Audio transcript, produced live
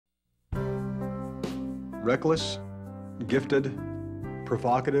Reckless, gifted,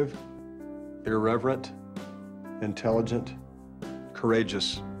 provocative, irreverent, intelligent,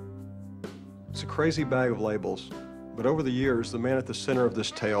 courageous. It's a crazy bag of labels, but over the years, the man at the center of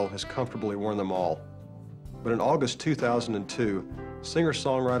this tale has comfortably worn them all. But in August 2002,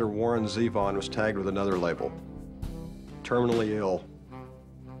 singer-songwriter Warren Zevon was tagged with another label, terminally ill.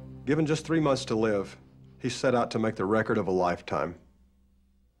 Given just 3 months to live, he set out to make the record of a lifetime.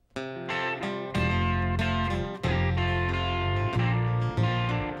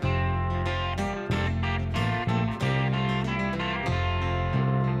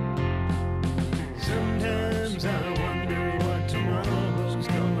 Sometimes I wonder what tomorrow's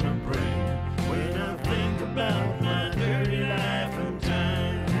gonna bring when I think about my dirty life and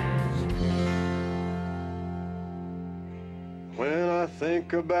times. When I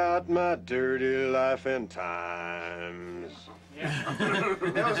think about my dirty life and times. Yeah.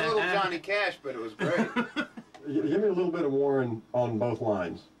 That was a little Johnny Cash, but it was great. Give me a little bit of Warren on both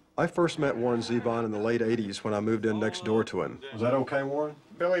lines. I first met Warren Zevon in the late 80s when I moved in next door to him. Was that okay, Warren?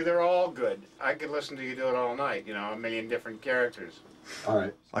 Billy, they're all good. I could listen to you do it all night, you know, a million different characters. All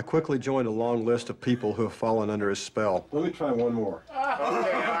right. I quickly joined a long list of people who have fallen under his spell. Let me try one more. Okay, all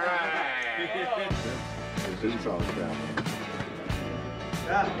right.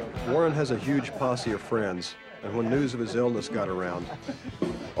 Warren has a huge posse of friends, and when news of his illness got around,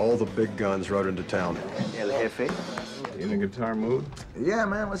 all the big guns rode into town. El Jefe. You in a guitar mood? Yeah,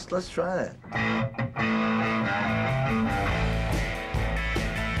 man, let's try that.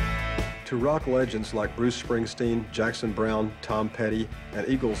 To rock legends like Bruce Springsteen, Jackson Browne, Tom Petty, and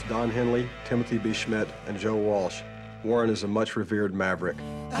Eagles Don Henley, Timothy B. Schmidt, and Joe Walsh, Warren is a much revered maverick.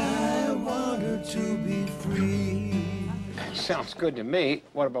 I want her to be free. Sounds good to me.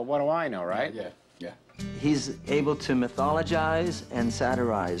 What do I know, right? Yeah. He's able to mythologize and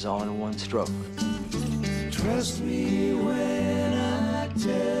satirize all in one stroke. Trust me when I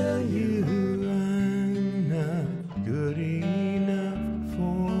tell you I'm not good enough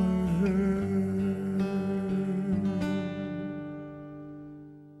for her.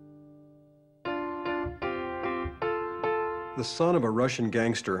 The son of a Russian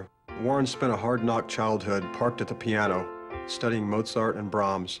gangster, Warren spent a hard-knock childhood parked at the piano, studying Mozart and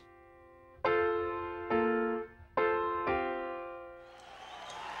Brahms.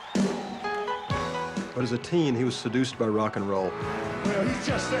 But as a teen, he was seduced by rock and roll. Well, he's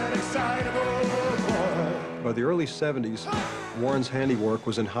just an excitable boy. By the early 70s, Warren's handiwork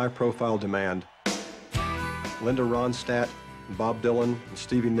was in high-profile demand. Linda Ronstadt, Bob Dylan, and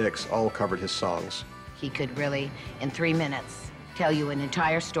Stevie Nicks all covered his songs. He could really, in 3 minutes, tell you an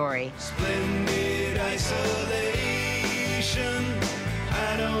entire story. Splendid isolation.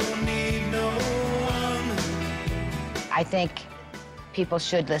 I don't need no one. I think people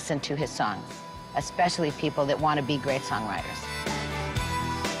should listen to his songs, especially people that want to be great songwriters.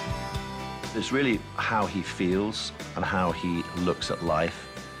 It's really how he feels and how he looks at life.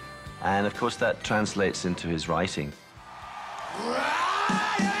 And of course that translates into his writing.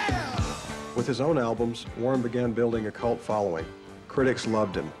 With his own albums, Warren began building a cult following. Critics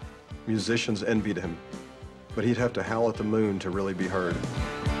loved him. Musicians envied him. But he'd have to howl at the moon to really be heard.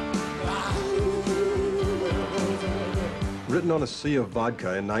 Written on a sea of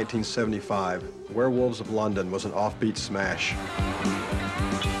vodka in 1975, Werewolves of London was an offbeat smash.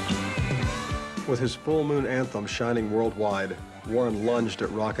 With his full moon anthem shining worldwide, Warren lunged at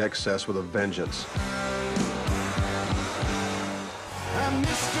rock excess with a vengeance. I'm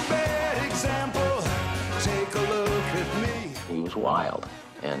Mr. Bad Example. Take a look at me. He was wild,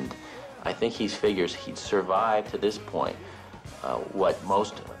 and I think he figures he'd survive to this point what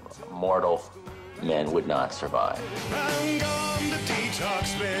most mortal men would not survive. I'm gone to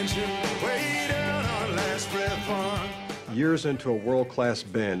detox mansion, way down on Last Breath Farm. Years into a world-class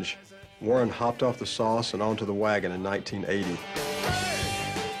binge, Warren hopped off the sauce and onto the wagon in 1980.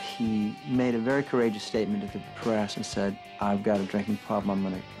 He made a very courageous statement to the press and said, I've got a drinking problem,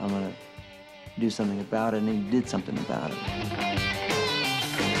 I'm gonna do something about it, and he did something about it.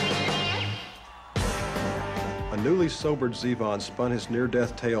 A newly sobered Zevon spun his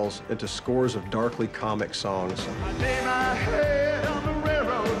near-death tales into scores of darkly comic songs. I lay my head on the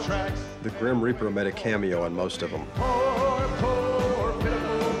railroad tracks. The Grim Reaper made a cameo in most of them. Poor, poor,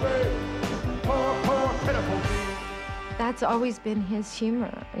 pitiful babe. Poor, poor, pitiful babe. That's always been his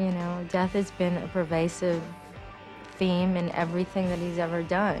humor, you know. Death has been a pervasive theme in everything that he's ever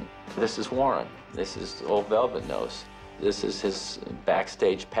done. This is Warren. This is Old Velvet Nose. This is his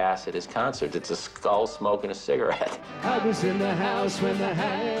backstage pass at his concerts. It's a skull smoking a cigarette. I was in the house when the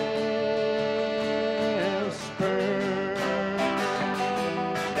house burned down.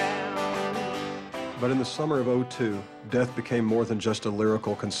 But in the summer of '02, death became more than just a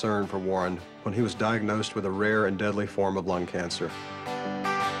lyrical concern for Warren when he was diagnosed with a rare and deadly form of lung cancer.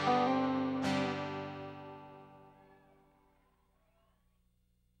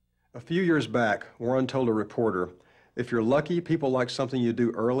 A few years back, Warren told a reporter, "If you're lucky, people like something you do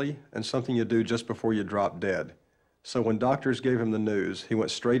early and something you do just before you drop dead." So when doctors gave him the news, he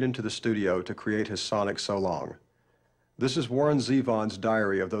went straight into the studio to create his sonic So Long. This is Warren Zevon's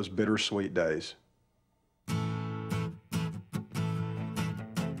diary of those bittersweet days.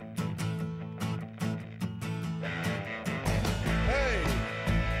 Hey!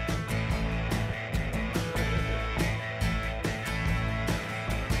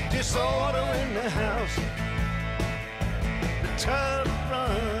 Disorder in the house. The tub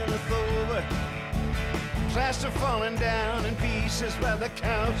runneth over. Plaster falling down in pieces by the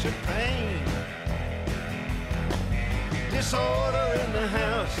couch of pain. Disorder in the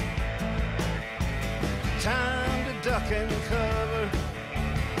house. Time to duck and cover.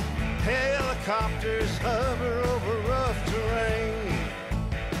 Helicopters hover over rough terrain.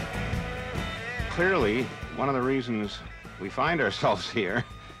 Clearly, one of the reasons we find ourselves here,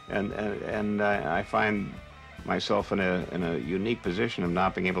 and I find myself in a unique position of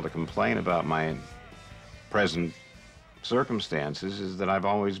not being able to complain about my present circumstances, is that I've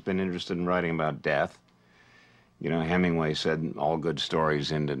always been interested in writing about death. You know, Hemingway said all good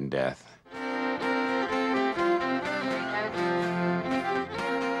stories end in death.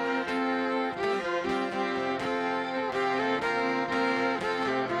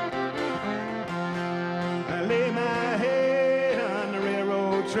 I lay my head on the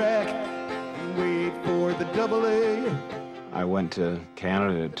railroad track and wait for the AA. I went to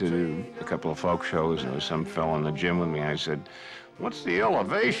Canada to do a couple of folk shows, and there was some fellow in the gym with me. I said, "What's the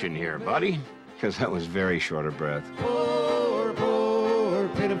elevation here, buddy?" Because I was very short of breath. Poor, poor,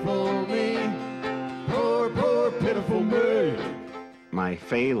 pitiful me. Poor, poor, pitiful me. My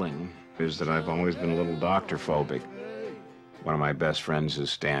failing is that I've always been a little doctor-phobic. One of my best friends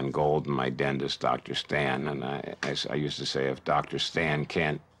is Stan Golden, my dentist, Dr. Stan, and I used to say, if Dr. Stan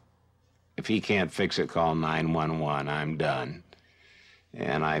if he can't fix it, call 911, I'm done.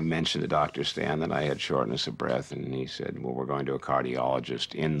 And I mentioned to Dr. Stan that I had shortness of breath, and he said, well, we're going to a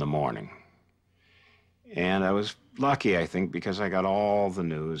cardiologist in the morning. And I was lucky, I think, because I got all the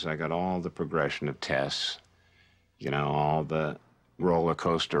news, I got all the progression of tests, you know, all the roller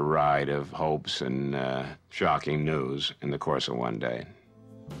coaster ride of hopes and shocking news in the course of one day.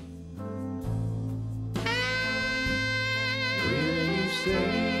 Will you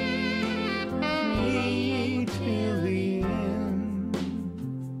stay with me till the end?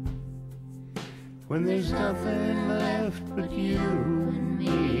 When there's nothing left but you and me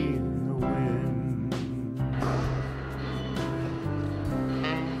in the wind.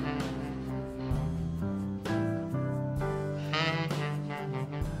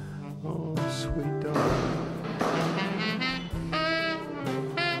 Oh, sweet darling.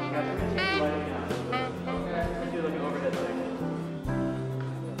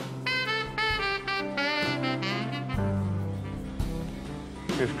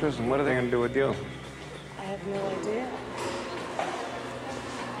 Miss Kristen, what are they going to do with you? I have no idea.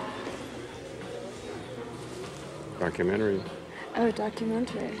 Documentary. Oh,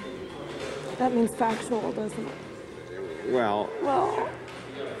 documentary. That means factual, doesn't it? Well, Well,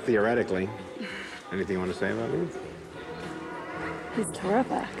 theoretically. Anything you want to say about me? he's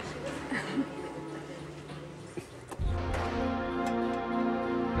terrific.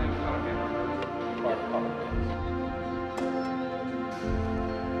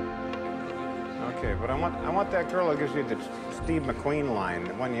 Okay, but I want that girl who gives you the Steve McQueen line,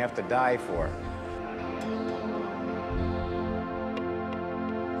 the one you have to die for.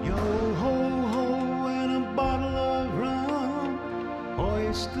 Yo ho ho and a bottle of rum.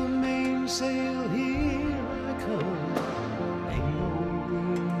 Hoist the mainsail, here I come. Ain't no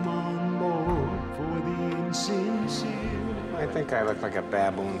room on board for the insincere. I think I look like a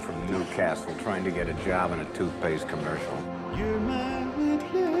baboon from Newcastle trying to get a job in a toothpaste commercial. You're my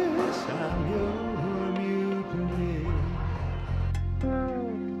witness, I'm your mutiny.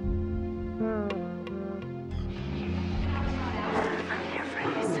 I'm here for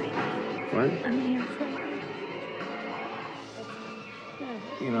you, sweetie. What? I'm here for you.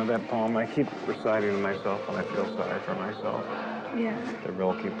 You know that poem I keep reciting to myself when I feel sorry for myself? Yeah. The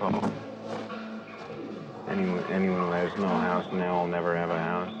Rilke poem. Anyone who has no house now will never have a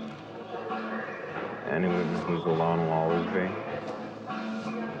house. Anyone who's alone will always be.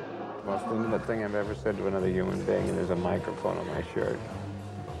 Most intimate thing I've ever said to another human being, and there's a microphone on my shirt.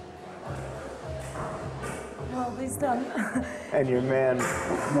 Oh, Please don't. And your man,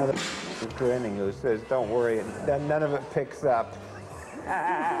 mother grinning, who says, don't worry, none of it picks up.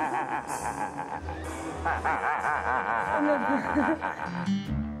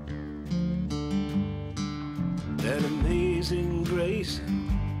 That amazing grace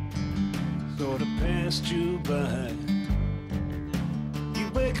sort of passed you by. You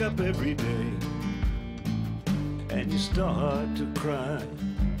wake up every day and you start to cry.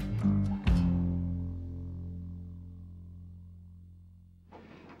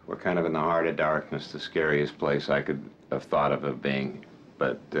 We're kind of in the heart of darkness, the scariest place I could have thought of being.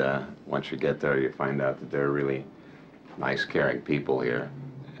 But once you get there, you find out that there are really nice, caring people here,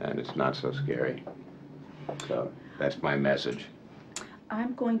 and it's not so scary. So that's my message.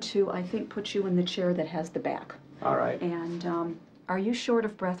 I'm going to, I think, put you in the chair that has the back. All right. And are you short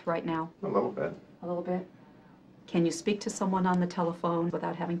of breath right now? A little bit. A little bit? Can you speak to someone on the telephone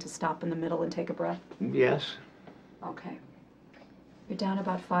without having to stop in the middle and take a breath? Yes. Okay. You're down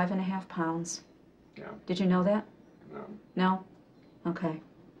about 5.5 pounds. Yeah. Did you know that? No. No? Okay.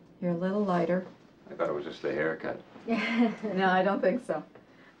 You're a little lighter. I thought it was just a haircut. No, I don't think so.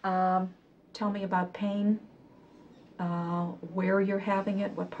 Tell me about pain, where you're having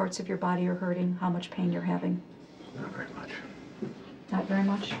it, what parts of your body are hurting, how much pain you're having. Not very much. Not very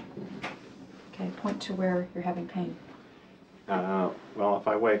much? Okay, point to where you're having pain. Well, if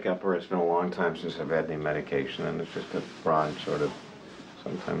I wake up or it's been a long time since I've had any medication, and it's just a broad sort of,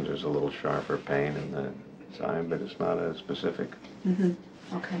 sometimes there's a little sharper pain in the side, but it's not as specific. Mm-hmm.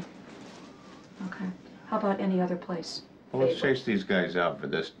 Okay. Okay. How about any other place? Well, let's chase these guys out for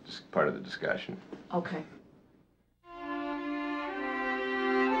this part of the discussion. Okay.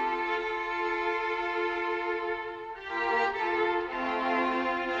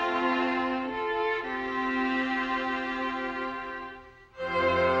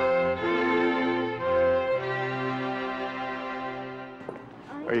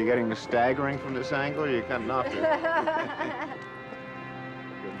 Are you getting the staggering from this angle, or are you cutting off it? Good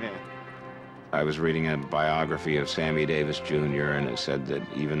man. I was reading a biography of Sammy Davis Jr., and it said that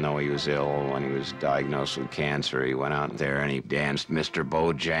even though he was ill when he was diagnosed with cancer, he went out there and he danced Mr.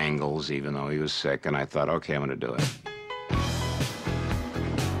 Bojangles even though he was sick, and I thought, okay, I'm going to do it.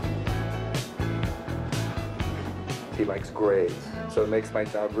 He likes grades, so it makes my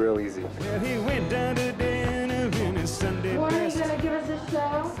job real easy. Well, he went down to dinner in his Sunday When are you best. going to give us a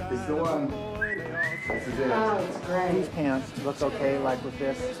show? This is the one. This is it. Oh, it's great. These pants look okay, like with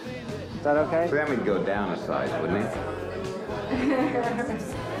this. Is that okay? So then we'd go down a size, wouldn't he?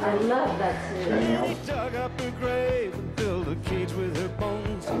 I love that too. He dug up her grave and filled a cage with her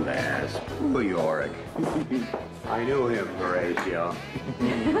bones. That's New York. I knew him, Horatio.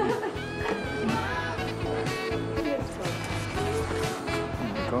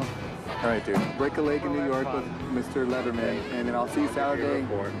 Go. All right, dude. Break a leg in New York with Mr. Leatherman, and then I'll see you Saturday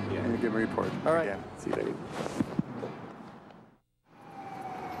and give a report. All right. Again. See you later.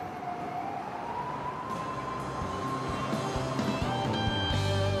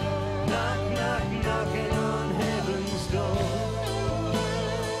 Knock, knock, knocking on heaven's door.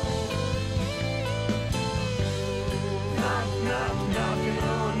 Knock, knock, knocking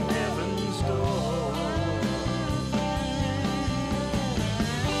on heaven's door.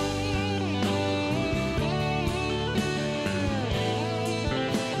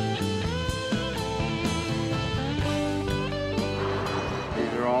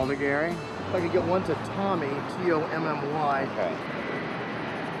 These are all to Gary? If I could get one to Tommy, T-O-M-M-Y. Okay.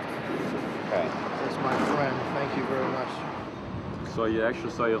 Okay. That's my friend. Thank you very much. So you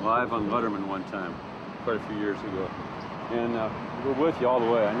actually saw you live on Letterman one time, quite a few years ago. And we're with you all the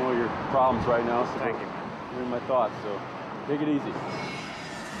way. I know your problems right now, so Thank you. you're in my thoughts, so take it easy.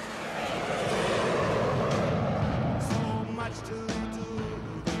 So much to do.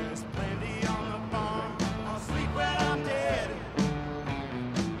 There's plenty on the farm. I'll sleep when I'm dead.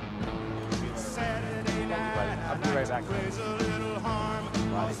 It's Saturday night. I'll be right back. Raise a little harm.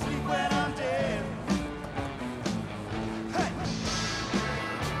 I'll sleep when I'm dead.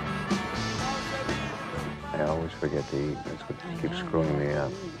 I always forget to eat. That's what keeps screwing me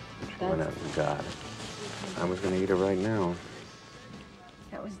up. She went out and got it. I was going to eat it right now.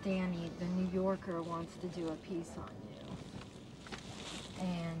 That was Danny. The New Yorker wants to do a piece on you.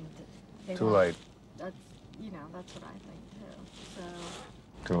 And they Too want- late. That's, you know, that's what I think too. So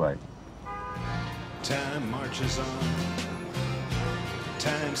Too late. Time marches on.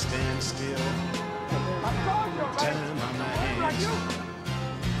 Time stands still. Time on my hands.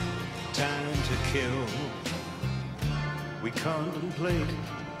 Time to kill. We contemplate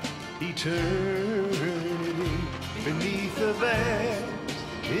eternity beneath the vast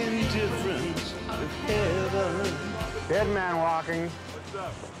indifference of heaven. Dead man walking.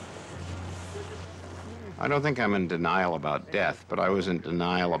 I don't think I'm in denial about death, but I was in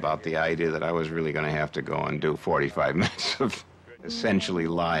denial about the idea that I was really going to have to go and do 45 minutes of essentially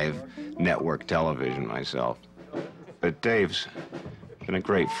live network television myself. But Dave's been a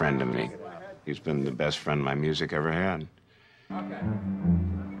great friend to me. He's been the best friend my music ever had. Okay.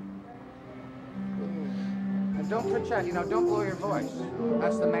 And don't project, you know, don't blow your voice.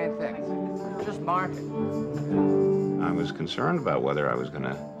 That's the main thing. Just mark it. I was concerned about whether I was going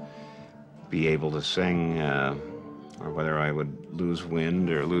to be able to sing or whether I would lose wind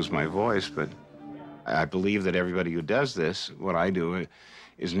or lose my voice, but I believe that everybody who does this, what I do,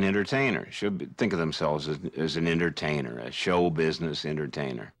 is an entertainer. Should think of themselves as an entertainer, a show business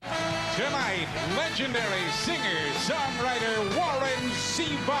entertainer. Tonight, legendary singer-songwriter Warren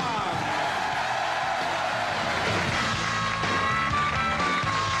Zevon.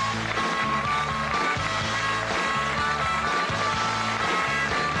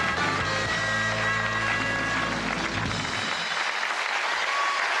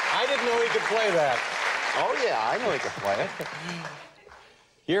 I didn't know he could play that. Oh, yeah, I know he could play it.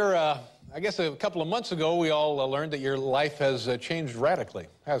 Here, I guess a couple of months ago, we all learned that your life has changed radically,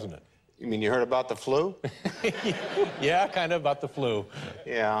 hasn't it? You mean you heard about the flu? Yeah, kind of about the flu.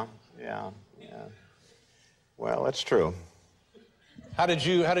 Yeah. Well, it's true. How did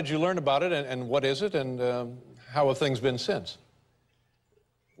you learn about it, and what is it, and how have things been since?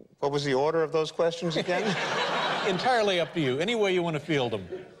 What was the order of those questions again? Entirely up to you. Any way you want to field them.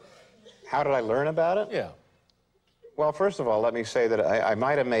 How did I learn about it? Yeah. Well, first of all, let me say that I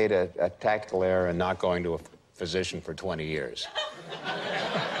might have made a tactical error in not going to a physician for 20 years.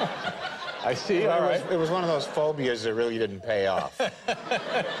 I see, all right. It was one of those phobias that really didn't pay off.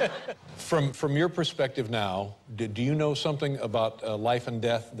 From your perspective now, do you know something about life and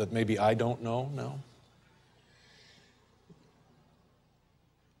death that maybe I don't know now?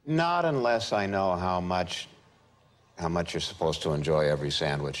 Not unless I know how much you're supposed to enjoy every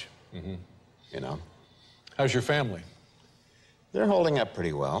sandwich. Mm-hmm. You know? How's your family? They're holding up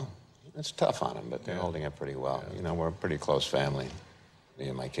pretty well. It's tough on them, but they're holding up pretty well. Yeah. You know, we're a pretty close family, me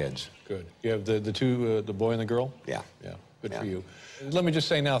and my kids. Good. You have the two, the boy and the girl? Yeah. Yeah, good for you. Let me just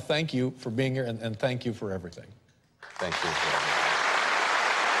say now, thank you for being here, and thank you for everything. Thank you.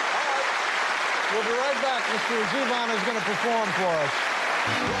 We'll be right back. Mr. Zevon is going to perform for us.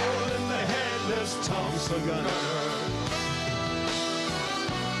 Rolling the headless Thompson gunner.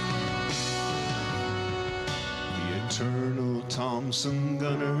 The eternal Thompson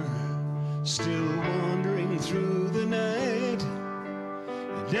gunner, still wandering through the night.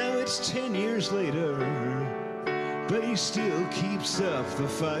 And now it's 10 years later, but he still keeps up the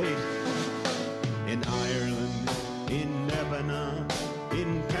fight. In Ireland, in Lebanon,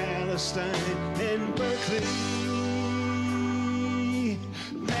 in Palestine, and Berkeley.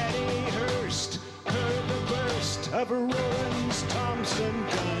 Matty Hearst heard the burst of a Rollins Thompson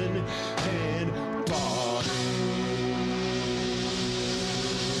gun and bought it.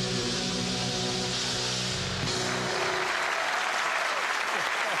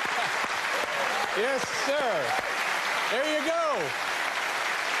 Yes, sir. There you go.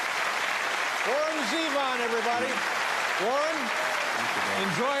 Warren Zevon, everybody. Warren,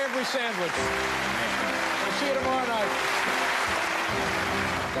 enjoy every sandwich. We'll see you tomorrow night.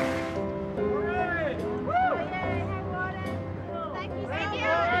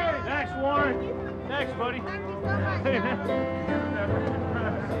 Thanks, Warren. Thanks, buddy. Thank you so much.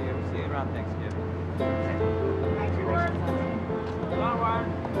 See you around Thanksgiving. Thank you, Warren. Come on, Warren.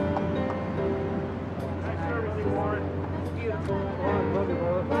 Thanks for everything, Warren. Beautiful. Warren, love you,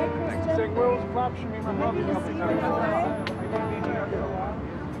 brother. Bye, Kristen. Thanks. Sing Will's Pop, should be my brother. Love you, Warren.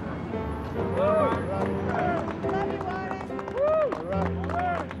 Woo!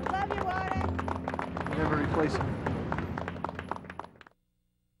 Love you, Warren. Never replace him.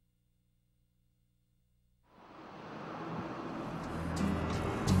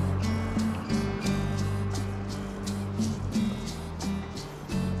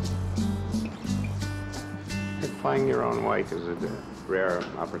 Playing your own weight is a rare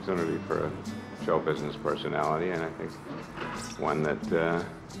opportunity for a show business personality, and I think one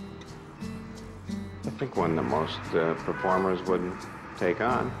that most performers would take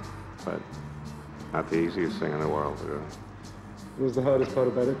on, but not the easiest thing in the world to do. What was the hardest part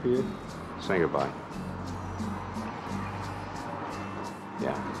about it for you? Saying goodbye.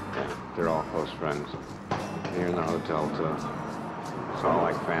 Yeah, they're all close friends. Here in the hotel too. It's all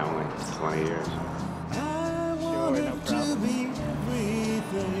like family. 20 years. To be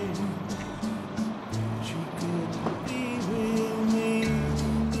everything, but you could be with me.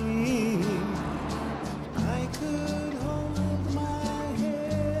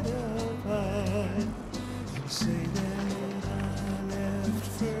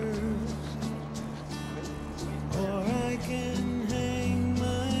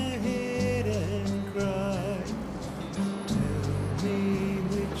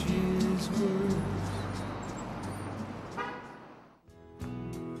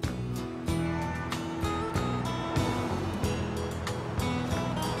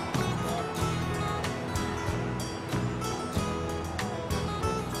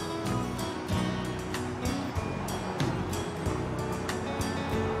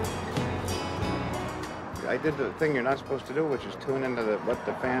 I did the thing you're not supposed to do, which is tune into what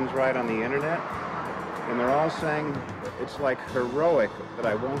the fans write on the internet. And they're all saying it's like heroic that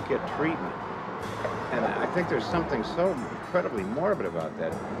I won't get treatment. And I think there's something so incredibly morbid about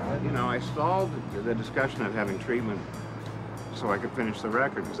that. You know, I stalled the discussion of having treatment so I could finish the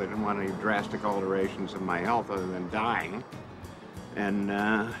record because I didn't want any drastic alterations of my health other than dying. And,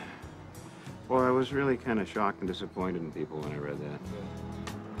 well, I was really kind of shocked and disappointed in people when I read that.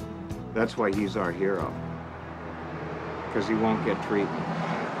 That's why he's our hero. Because he won't get treatment.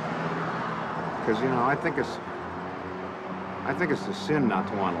 Because, you know, I think it's a sin not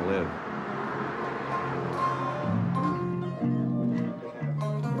to want to live.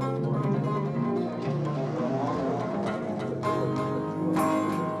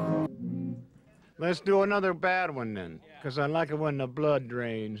 Let's do another bad one then, because I like it when the blood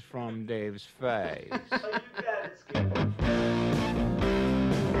drains from Dave's face.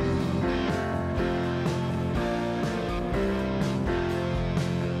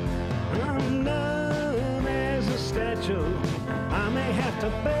 I'm numb as a statue. I may have to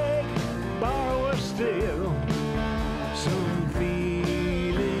beg, borrow, or steal some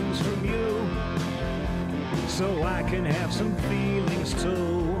feelings from you, so I can have some feelings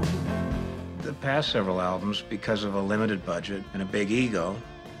too. The past several albums, because of a limited budget and a big ego,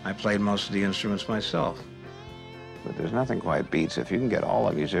 I played most of the instruments myself. But there's nothing quite beats if you can get all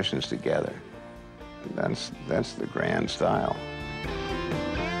the musicians together. That's the grand style.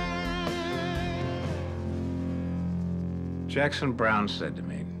 Jackson Browne said to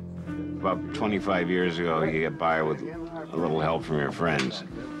me, about 25 years ago, you get by with a little help from your friends.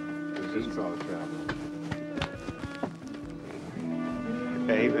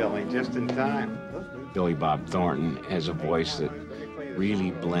 Hey, Billy, just in time. Billy Bob Thornton has a voice that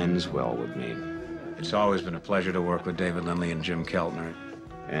really blends well with me. It's always been a pleasure to work with David Lindley and Jim Keltner.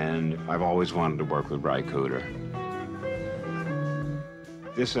 And I've always wanted to work with Ry Cooder.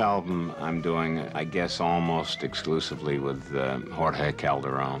 This album I'm doing, I guess, almost exclusively with Jorge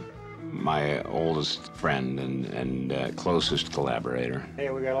Calderon, my oldest friend and closest collaborator. Hey,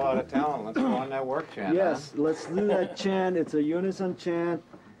 we got a lot of talent. Let's go on that work chant. Yes, let's do that chant. It's a unison chant.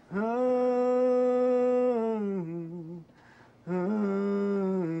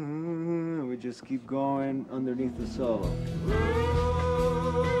 We just keep going underneath the solo.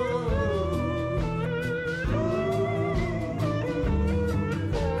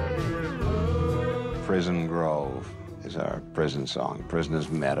 Prison Grove is our prison song. Prison is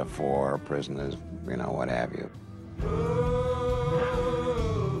metaphor, prison is, you know, what have you.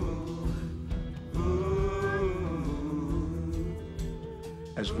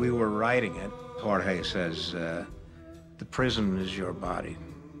 As we were writing it, Jorge says, the prison is your body.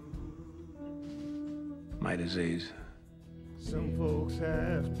 My disease. Some folks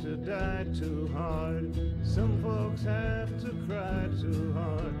have to die too hard. Some folks have to cry too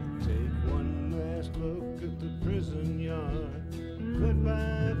hard. Take one last look at the prison yard.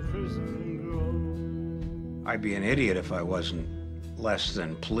 Goodbye, prison grove. I'd be an idiot if I wasn't less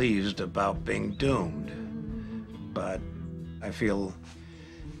than pleased about being doomed. But I feel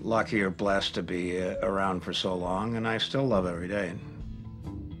lucky or blessed to be around for so long, and I still love every day.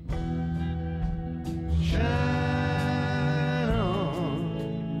 Shine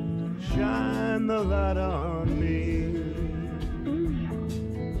on, shine the light on me.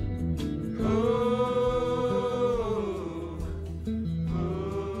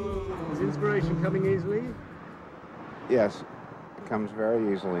 Is inspiration coming easily? Yes, it comes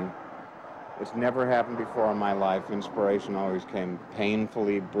very easily. It's never happened before in my life. Inspiration always came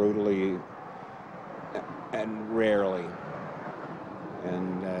painfully, brutally, and rarely.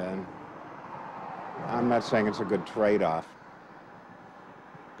 And I'm not saying it's a good trade-off,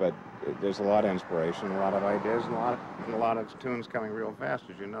 but there's a lot of inspiration, a lot of ideas, and a lot of tunes coming real fast,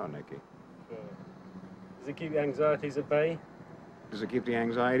 as you know, Nicky. Does it keep the anxieties at bay? Does it keep the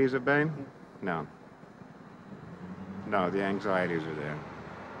anxieties at bay? No. No, the anxieties are there.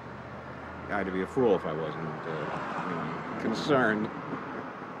 I'd be a fool if I wasn't, concerned.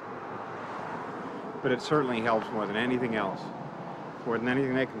 But it certainly helps more than anything else. More than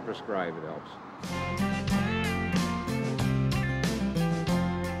anything they can prescribe, it helps.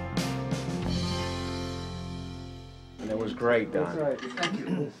 And it was great, Don. That's right. Thank you.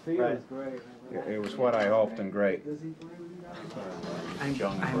 This feels great. It was what I hoped and great. I'm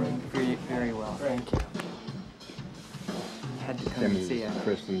very, very well, thank you. Had to come and see you.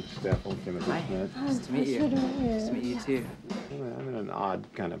 Kristen, Steffel, Timothy Hi. Smith. Nice to meet you. Nice to meet you too. I'm in an odd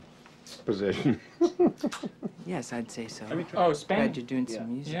kind of position. Yes, I'd say so. Oh, Spain. Glad you're doing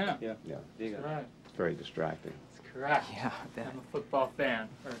some music. Yeah. Yeah. Right. It's very distracting. It's Correct. Yeah, I'm a football fan,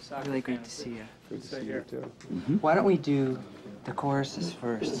 or a soccer really fan. great to see you. Good to see you too. Why don't we do the choruses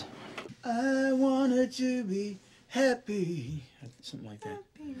first? I wanted to be happy. Something like that.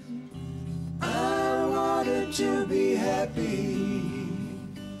 I wanted to be happy.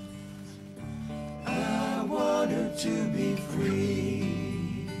 I wanted to be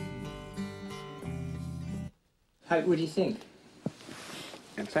free. What do you think?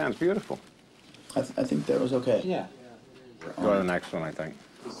 It sounds beautiful. I think that was okay. Yeah. Go to the next one, I think.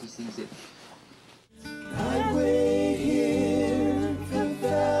 He sings it. I'd wait here for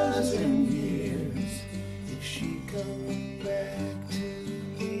 1,000 years if she come back to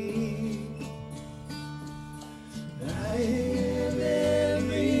me. I am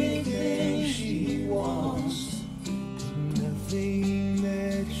everything she wants, nothing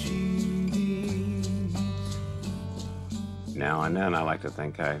that she needs. Now and then, I like to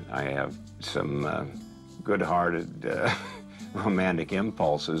think I have some good-hearted romantic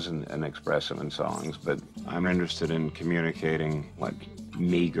impulses and express them in songs, but I'm interested in communicating like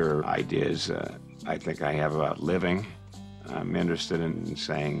meager ideas I think I have about living. I'm interested in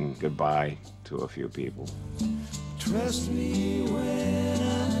saying goodbye to a few people. Trust me when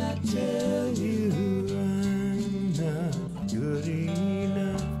I tell you I'm not good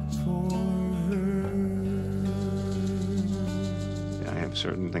enough for her. I have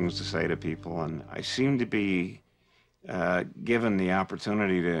certain things to say to people, and I seem to be given the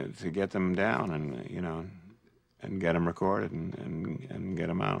opportunity to get them down and, you know, and get them recorded and get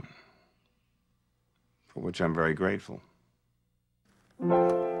them out, for which I'm very grateful.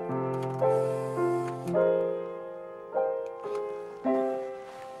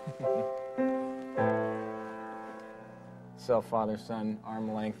 So, father, son,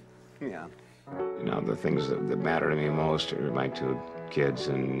 arm length. Yeah. You know, the things that matter to me most are my two kids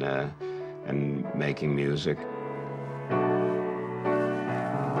and making music.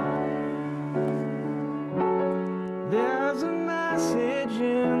 There's a message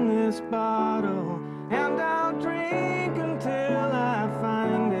in this bottle, and I'll drink until I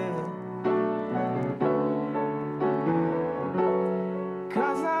find it.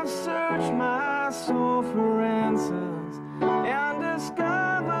 'Cause I've searched my soul for answers and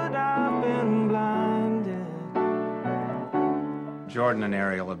discovered I've been blinded. Jordan and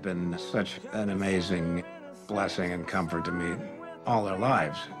Ariel have been such an amazing blessing and comfort to me all their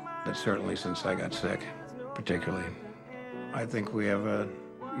lives, but certainly since I got sick, particularly. I think we have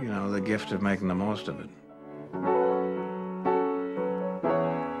you know, the gift of making the most of it.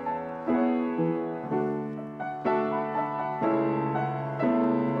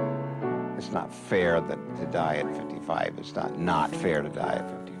 It's not fair to die at 55. It's not fair to die at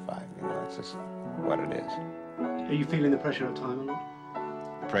 55. You know, it's just what it is. Are you feeling the pressure of time a lot?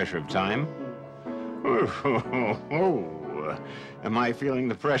 The pressure of time? Oh, am I feeling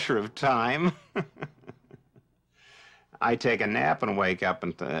the pressure of time? I take a nap and wake up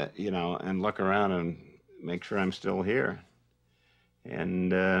and, you know, and look around and make sure I'm still here.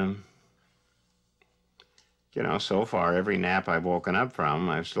 And, you know, so far, every nap I've woken up from,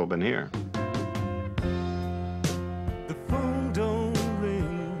 I've still been here. The phone don't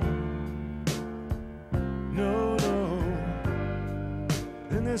ring, no, no,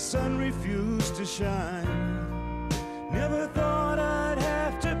 and the sun refused to shine. Never thought I'd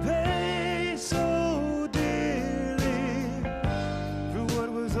have to pay so dearly for what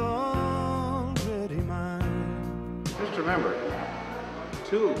was already mine. Just remember,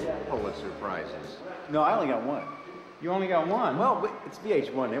 2 Pulitzer Prizes. No, I only got 1. You only got 1? Well, it's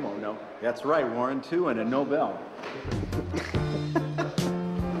VH1, they won't know. That's right, Warren, 2 and a Nobel.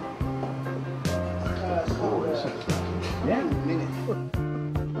 Yeah.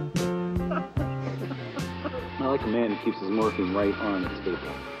 I like a man who keeps his morphine right on his table.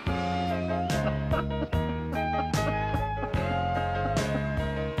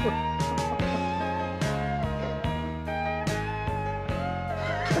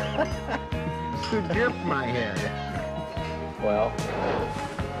 Good gift, my head. Well.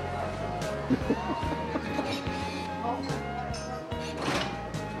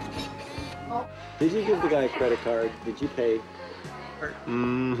 Did you give the guy a credit card? Did you pay?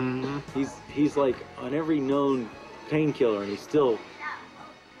 Mm-hmm. He's like on every known painkiller, and he still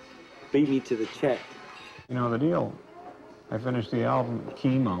beat me to the check. You know the deal. I finished the album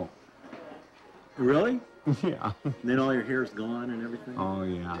Chemo. Really? Yeah. Then all your hair's gone and everything? Oh,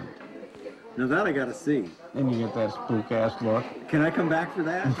 yeah. Now that I gotta see. Then you get that spook-ass look. Can I come back for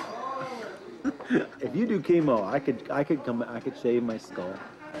that? If you do chemo, I could shave my skull.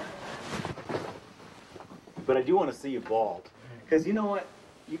 But I do want to see you bald. Because you know what?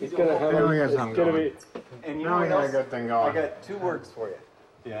 It's gonna have. There we go, something It's gonna going. be. And you Now know we what got a else? good thing going. I got 2 words for you.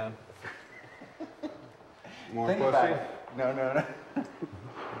 Yeah. More Think pussy? about it. No.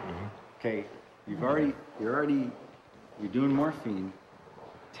 Okay, you're doing morphine.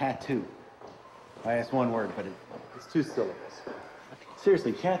 Tattoo. That's 1 word, but it's 2 syllables.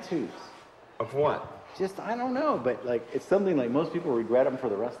 Seriously, tattoos. Of what? Just, I don't know, but like, it's something like most people regret them for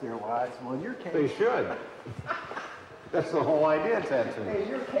the rest of their lives. Well, in your case... They should. That's the whole idea of tattoos. Hey, in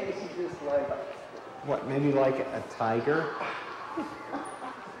your case, you just like... What, maybe like a tiger?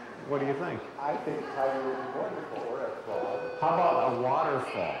 What do you think? I think tiger would be wonderful, or a frog. How about a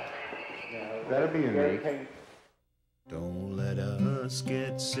waterfall? That'd be unique. Don't let us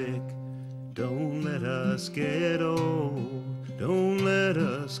get sick. Don't let us get old. Don't let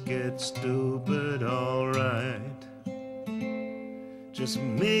us get stupid, all right. Just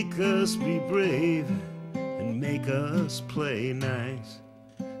make us be brave and make us play nice.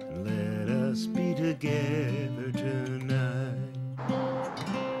 And let us be together tonight.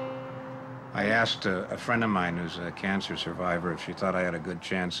 I asked a friend of mine who's a cancer survivor if she thought I had a good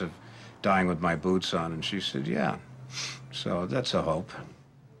chance of dying with my boots on, and she said, yeah. So that's a hope.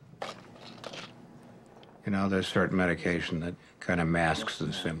 You know, there's certain medication that kind of masks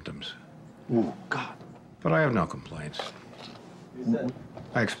the symptoms. Oh, God. But I have no complaints.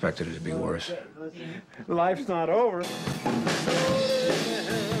 I expected it to be worse. Life's not over.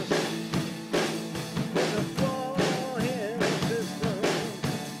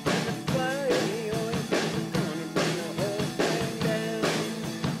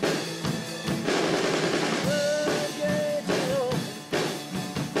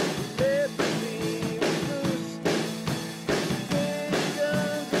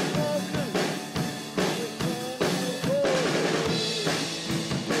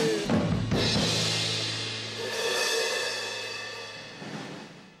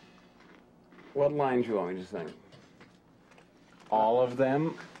 What lines you want me to sing? All of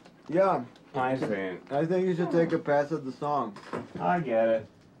them? Yeah. I see. I think you should take a pass at the song. I get it.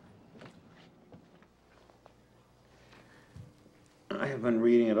 I have been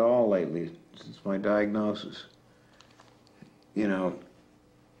reading it all lately since my diagnosis. You know,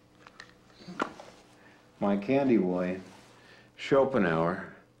 my candy boy,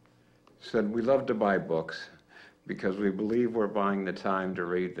 Schopenhauer, said we love to buy books because we believe we're buying the time to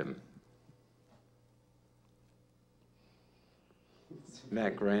read them. Isn't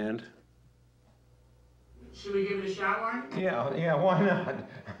that grand? Should we give it a shot, Warren? Yeah, why not?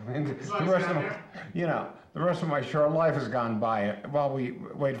 I mean, the rest of the rest of my short life has gone by while we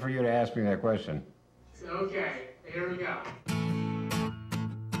wait for you to ask me that question. Okay, here we go.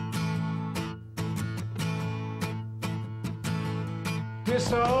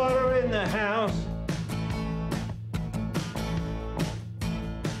 Disorder in the house.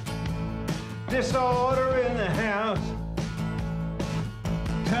 Disorder in the house.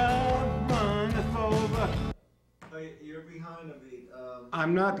 Time runneth over. You're behind a beat.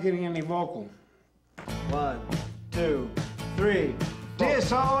 I'm not getting any vocal. 1, 2, 3.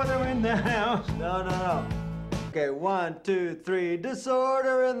 Disorder in the house. No. Okay, 1, 2, 3.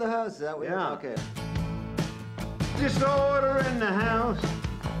 Disorder in the house. Is that what? Yeah. Okay. Disorder in the house.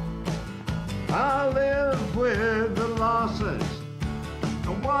 I live with the losses. I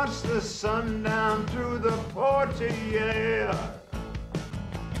watch the sun down through the portiere.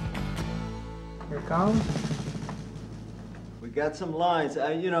 Here it comes. We got some lines.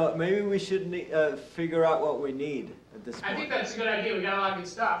 You know, maybe we should figure out what we need at this point. I think that's a good idea. We got a lot of good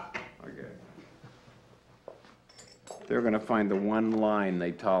stuff. Okay. They're gonna find the one line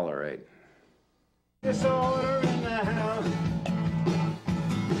they tolerate. Disorder in the house.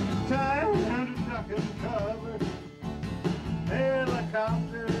 Time to duck and cover.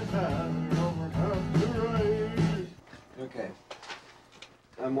 Helicopters over the rain. Okay.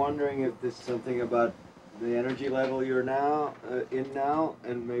 I'm wondering if there's something about the energy level you're now in now,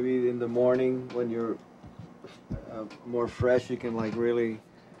 and maybe in the morning when you're more fresh, you can like really,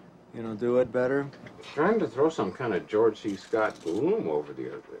 you know, do it better. Trying to throw some kind of George C. Scott gloom over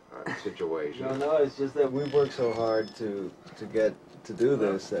the situation. No, it's just that we work so hard to get to do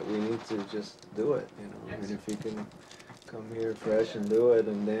this that we need to just do it. You know, I mean, if you can come here fresh and do it,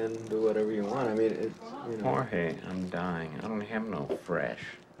 and then do whatever you want. I mean, it's, you know. Jorge, I'm dying. I don't have no fresh.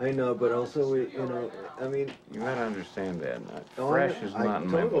 I know, but also we, you know, I mean. You gotta understand that. Fresh is not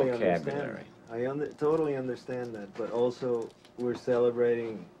in my vocabulary. I totally understand that, but also we're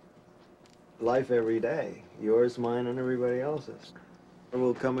celebrating life every day. Yours, mine, and everybody else's.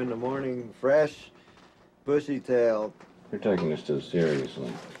 We'll come in the morning fresh, bushy-tailed. You're taking this too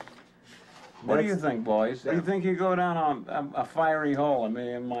seriously. What do you think, boys? Do you think you go down a fiery hole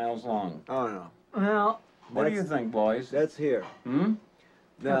 1,000,000 miles long? Oh, no. Well, what do you think, boys? That's here. Hmm?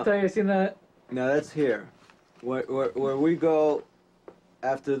 I'll tell you, seen that? No, that's here. Where we go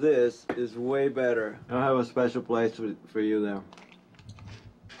after this is way better. I'll have a special place for you there.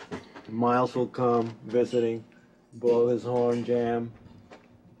 Miles will come visiting, blow his horn, jam.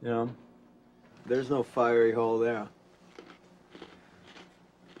 You know, there's no fiery hole there.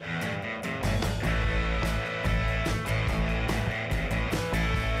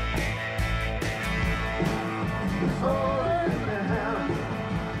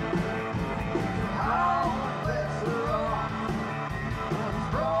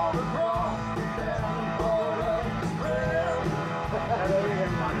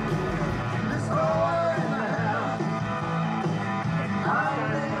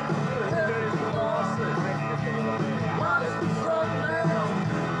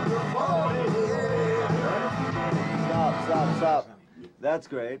 Stop. That's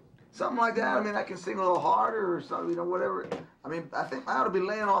great. Something like that. I mean, I can sing a little harder or something, you know, whatever. I mean, I think I ought to be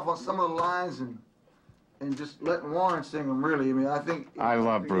laying off on some of the lines and just letting Warren sing them, really. I mean, I think... I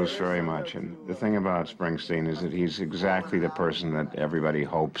love Bruce very much, and the thing about Springsteen is that he's exactly the person that everybody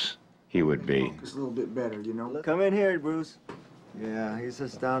hopes he would be. Just a little bit better, you know? Come in here, Bruce. Yeah, he's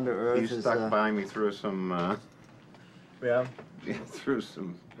just down to earth. He stuck by me through some, yeah? through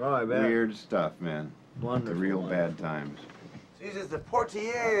some I bet. weird stuff, man. Wonderful. The real bad times. This is the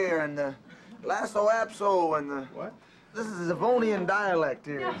Portier and the Lasso Apso and the... What? This is the Zevonian dialect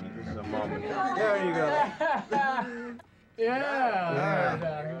here. This is a moment. There you go. Yeah.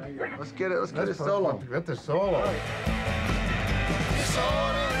 Let's get it. Let's get a solo. Get the solo.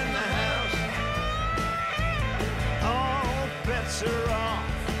 Disorder in the house. All bets are off.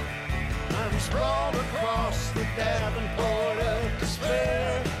 I'm sprawled across the Davenport of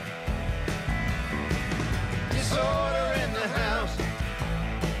despair. Disorder in the house.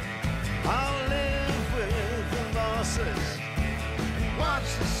 I'll live with the losses. Watch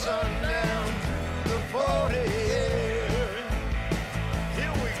the sun down through the 40 air.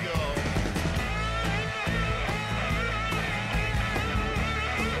 Here we go.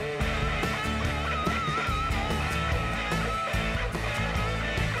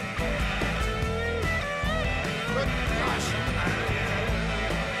 But gosh,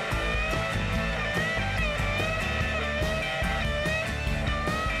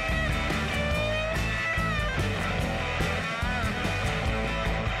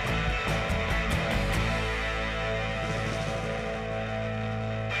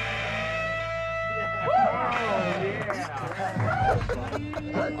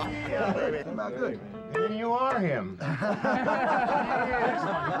 Good. Then you are him. All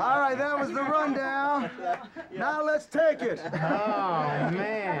right, that was the rundown. Now let's take it. Oh,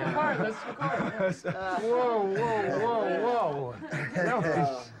 man. Whoa.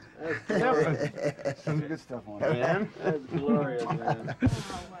 That was some good stuff on it, man. That's glorious, man.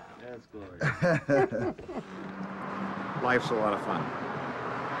 That's glorious. Life's a lot of fun.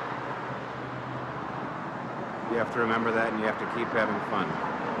 You have to remember that, and you have to keep having fun.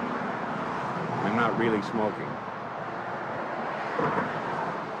 I'm not really smoking.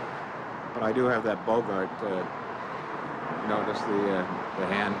 But I do have that Bogart, notice the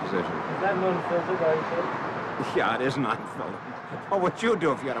hand position. Is that non-filtered, are you sure? Yeah, it is non-filtered. What would you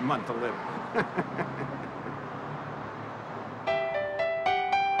do if you had a month to live?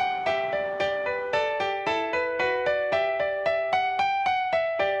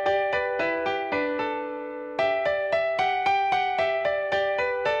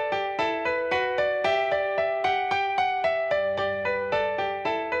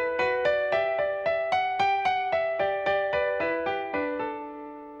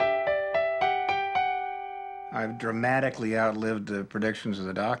 I've dramatically outlived the predictions of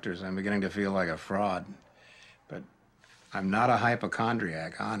the doctors. I'm beginning to feel like a fraud. But I'm not a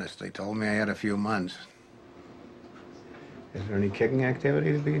hypochondriac, honest. They told me I had a few months. Is there any kicking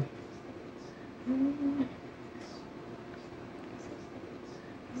activity to be?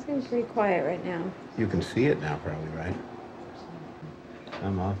 Seems pretty quiet right now. You can see it now, probably, right?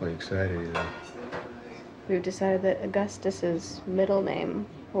 I'm awfully excited, you know. We've decided that Augustus's middle name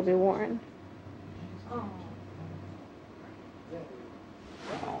will be Warren.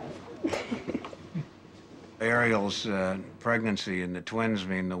 Ariel's pregnancy and the twins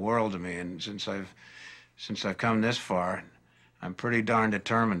mean the world to me, and since I've come this far, I'm pretty darn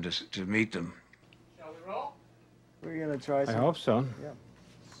determined to meet them. Shall we roll? We're gonna try some. I hope so. Yeah.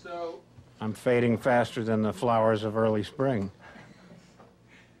 So, I'm fading faster than the flowers of early spring.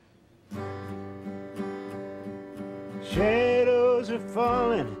 shadows are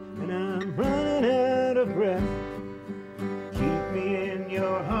falling and I'm running out of breath. Keep me in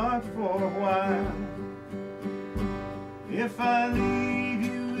your heart for a while. If I leave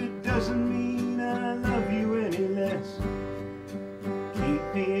you, it doesn't mean I love you any less.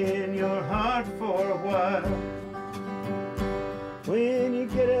 Keep me in your heart for a while. When you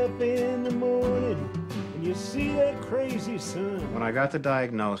get up in the morning and you see that crazy sun. When I got the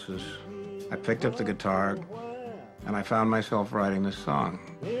diagnosis, I picked up the guitar and I found myself writing this song.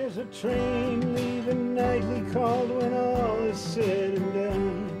 There's a train leaving nightly called when all is said and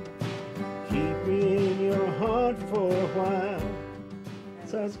done. Keep me in your heart for a while.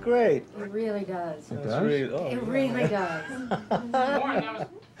 Sounds great. It really does. It does? It really does.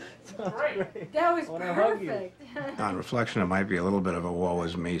 Great. That was Wanna hug you. perfect. On reflection, it might be a little bit of a woe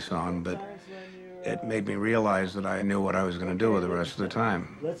is me song, but it made me realize that I knew what I was going to do with the rest of the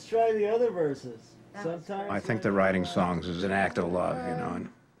time. Let's try the other verses. Sometimes I think that writing songs is an act of love, you know, and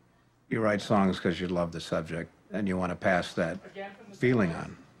you write songs because you love the subject and you want to pass that feeling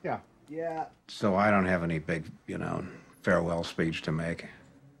on. Yeah. Yeah. So I don't have any big, you know, farewell speech to make.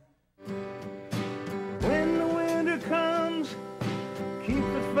 When the winter comes, keep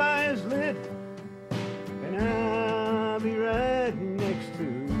the fires lit, and I'll be right next to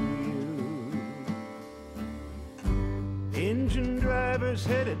you. Engine drivers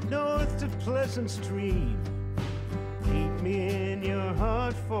headed north to Pleasant Stream. Keep me in your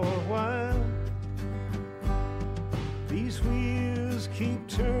heart for a while. These wheels keep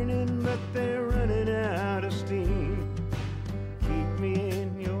turning, but they're running out of steam. Keep me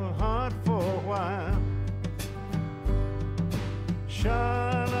in your heart for a while.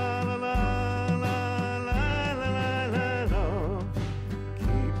 Sha-la-la-la-la-la-la-la-la.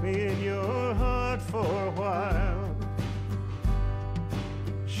 Keep me in your heart for a while.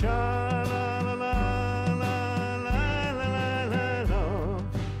 Sha-la-la-la-la-la-la-la.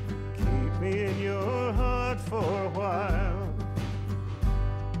 Keep me in your heart for a while.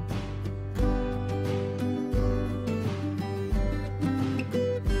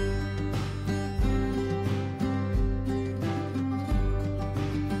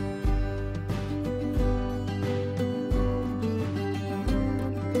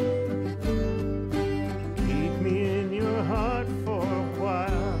 Keep me in your heart for a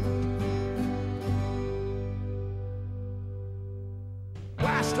while.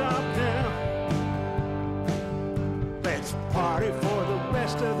 Why stop now? Let's party for the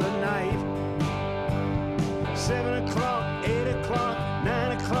rest of the night. 7 o'clock, 8 o'clock,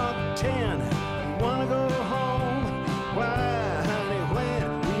 9 o'clock, 10. You wanna go home? Why, honey,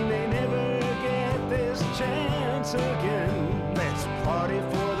 when? We may never get this chance again. Let's party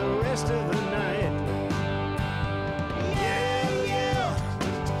for